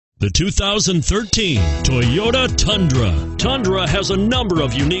The 2013 Toyota Tundra. Tundra has a number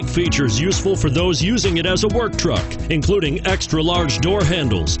of unique features useful for those using it as a work truck, including extra-large door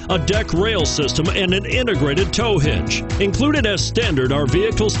handles, a deck rail system, and an integrated tow hitch. Included as standard are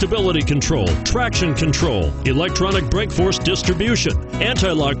vehicle stability control, traction control, electronic brake force distribution,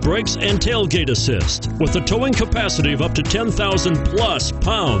 anti-lock brakes, and tailgate assist. With a towing capacity of up to 10,000 plus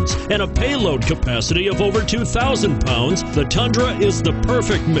pounds and a payload capacity of over 2,000 pounds, the Tundra is the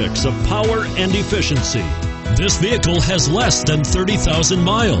perfect mix of power and efficiency. This vehicle has less than 30,000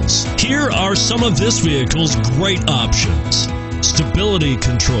 miles. Here are some of this vehicle's great options: stability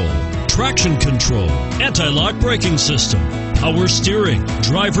control, traction control, anti-lock braking system, power steering,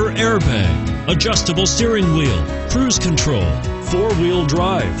 driver airbag, adjustable steering wheel, cruise control, four-wheel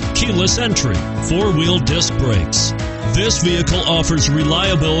drive, keyless entry, four-wheel disc brakes. This vehicle offers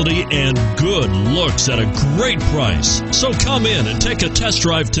reliability and good looks at a great price. So come in and take a test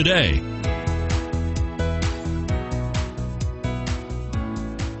drive today.